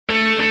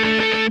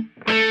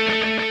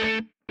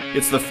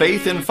It's The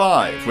Faith in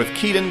Five with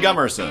Kedon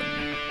Gumerson.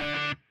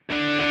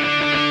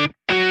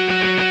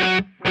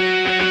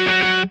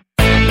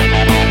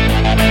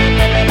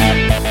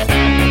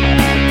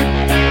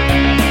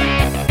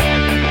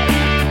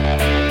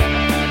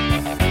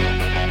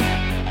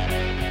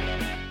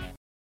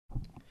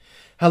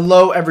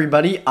 Hello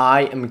everybody,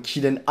 I am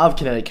Kedon of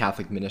Kinetic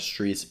Catholic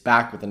Ministries,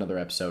 back with another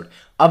episode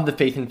of The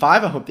Faith in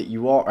Five. I hope that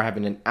you all are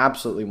having an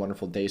absolutely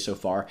wonderful day so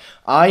far.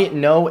 I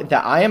know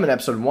that I am in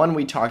episode 1,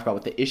 we talked about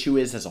what the issue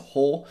is as a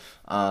whole,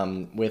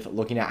 with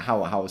looking at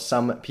how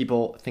some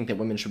people think that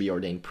women should be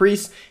ordained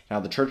priests, and how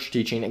the church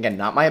teaching, again,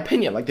 not my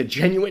opinion, like the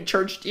genuine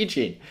church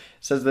teaching,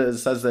 says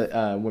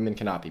that women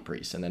cannot be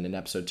priests. And then in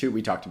episode 2,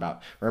 we talked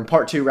about, or in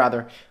part 2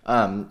 rather,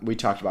 we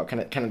talked about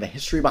kind of the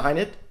history behind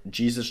it.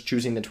 Jesus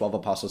choosing the 12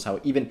 apostles, how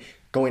even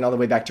going all the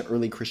way back to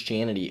early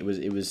Christianity,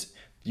 it was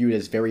viewed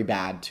as very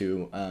bad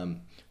to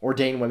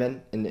ordain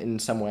women in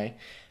some way,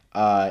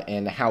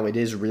 and how it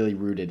is really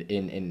rooted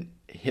in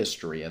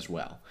history as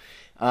well.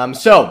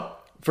 So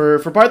for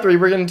part 3,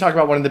 we're going to talk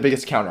about one of the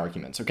biggest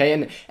counter-arguments,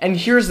 okay? And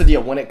here's the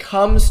deal. When it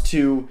comes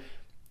to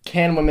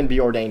can women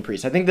be ordained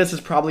priests, I think this is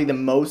probably the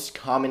most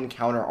common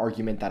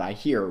counter-argument that I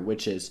hear,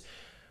 which is,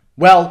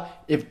 well,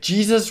 if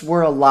Jesus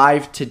were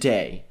alive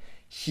today,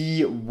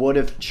 he would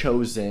have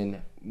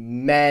chosen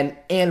men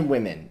and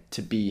women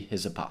to be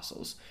his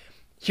apostles.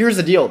 Here's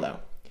the deal, though.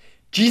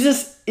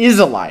 Jesus is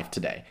alive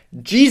today.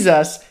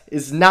 Jesus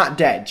is not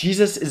dead.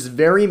 Jesus is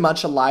very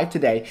much alive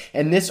today,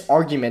 and this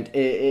argument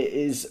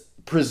is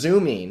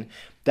presuming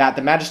that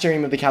the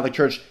magisterium of the Catholic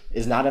Church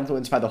is not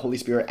influenced by the Holy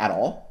Spirit at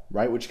all,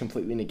 right? Which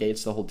completely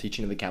negates the whole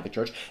teaching of the Catholic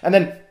Church. And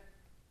then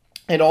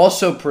it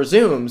also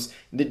presumes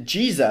that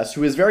Jesus,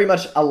 who is very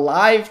much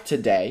alive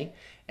today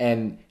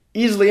and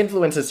easily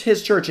influences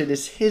his church, it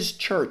is his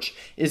church,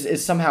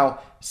 is somehow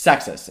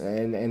sexist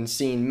and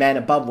seeing men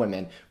above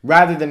women,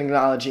 rather than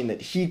acknowledging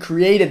that he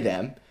created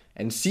them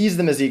and sees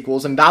them as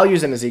equals and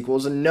values them as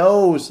equals and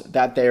knows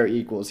that they're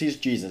equals. He's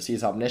Jesus.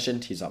 He's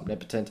omniscient. He's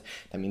omnipotent.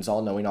 That means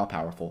all-knowing,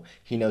 all-powerful.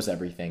 He knows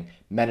everything.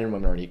 Men and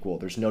women are equal.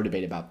 There's no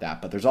debate about that.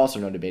 But there's also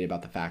no debate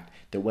about the fact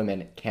that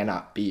women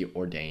cannot be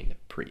ordained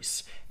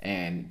priests.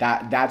 And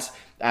that's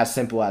as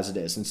simple as it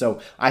is. And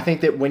so I think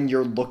that when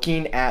you're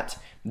looking at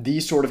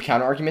these sort of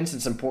counter-arguments,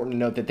 it's important to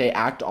note that they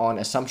act on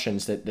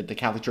assumptions that the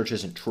Catholic Church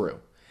isn't true.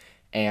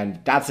 And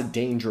that's a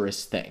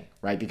dangerous thing,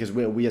 right? Because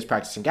we as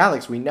practicing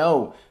Catholics, we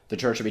know the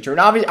church should be true. And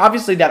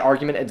obviously that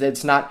argument,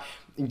 it's not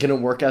going to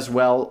work as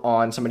well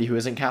on somebody who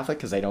isn't Catholic,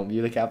 because they don't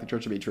view the Catholic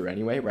Church to be true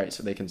anyway, right?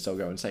 So they can still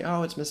go and say,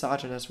 oh, it's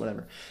misogynist,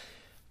 whatever.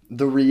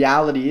 The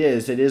reality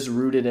is it is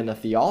rooted in a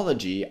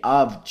theology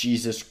of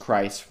Jesus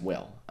Christ's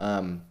will.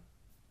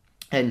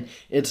 And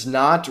it's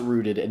not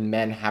rooted in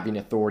men having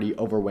authority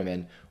over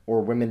women or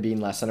women being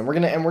less than. And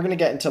we're gonna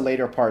get into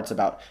later parts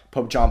about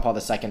Pope John Paul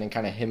II and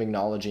kind of him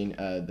acknowledging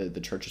the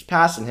church's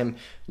past and him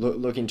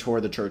looking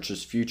toward the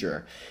church's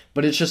future.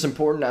 But it's just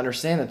important to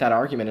understand that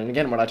argument, and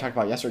again, what I talked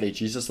about yesterday,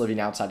 Jesus living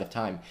outside of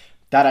time,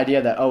 that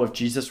idea that, oh, if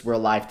Jesus were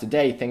alive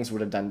today, things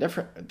would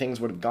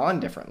have gone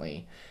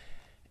differently.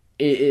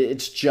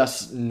 It's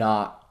just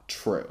not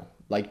true.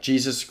 Like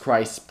Jesus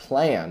Christ's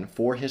plan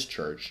for his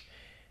church,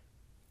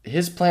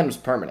 his plan was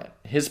permanent.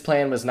 His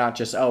plan was not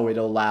just, oh,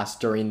 it'll last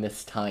during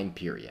this time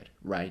period,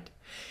 right?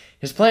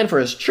 His plan for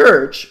his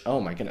church, oh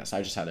my goodness,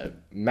 I just had a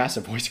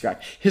massive voice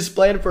crack. His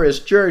plan for his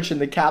church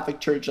and the Catholic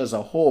Church as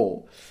a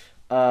whole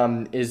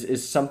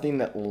is something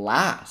that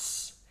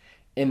lasts.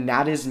 And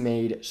that is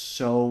made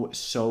so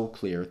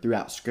clear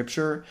throughout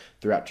Scripture,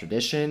 throughout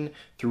tradition,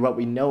 through what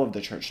we know of the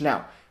church.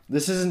 Now,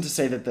 this isn't to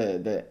say that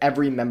the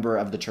every member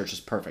of the church is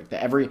perfect,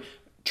 that every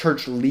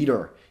church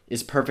leader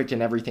is perfect in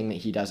everything that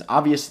he does.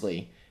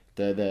 Obviously,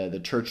 the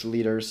church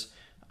leaders,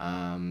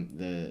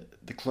 the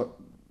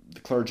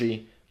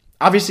clergy,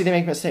 obviously they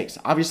make mistakes.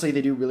 Obviously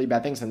they do really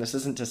bad things. And this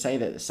isn't to say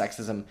that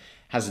sexism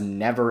has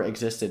never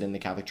existed in the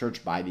Catholic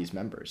Church by these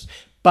members.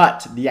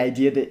 But the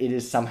idea that it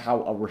is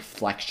somehow a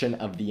reflection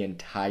of the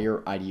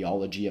entire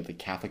ideology of the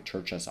Catholic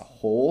Church as a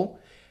whole,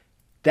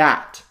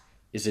 that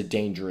is a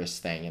dangerous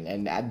thing.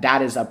 And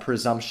that is a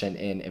presumption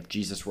in if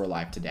Jesus were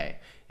alive today,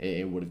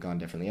 it would have gone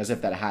differently, as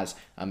if that has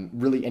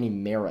really any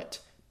merit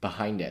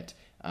behind it.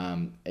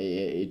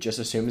 It just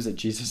assumes that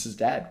Jesus is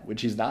dead,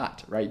 which he's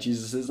not, right?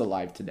 Jesus is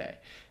alive today.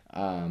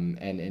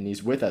 And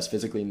he's with us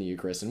physically in the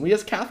Eucharist. And we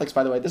as Catholics,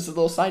 by the way, this is a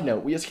little side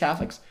note, we as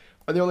Catholics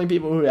are the only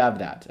people who have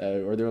that,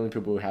 or the only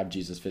people who have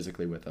Jesus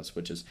physically with us,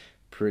 which is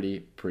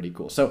pretty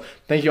cool. So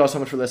thank you all so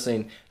much for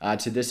listening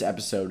to this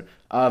episode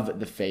of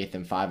The Faith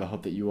in Five. I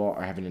hope that you all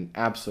are having an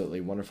absolutely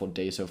wonderful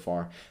day so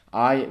far.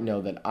 I know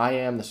that I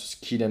am. This is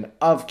Kedon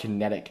of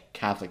Kinetic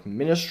Catholic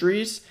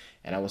Ministries,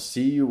 and I will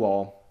see you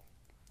all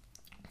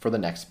for the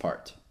next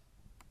part.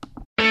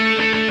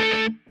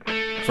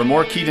 For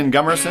more Kedon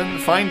Gumerson,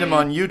 find him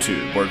on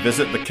YouTube or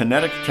visit the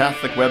Kinetic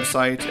Catholic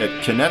website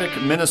at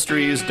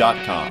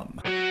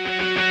kineticministries.com.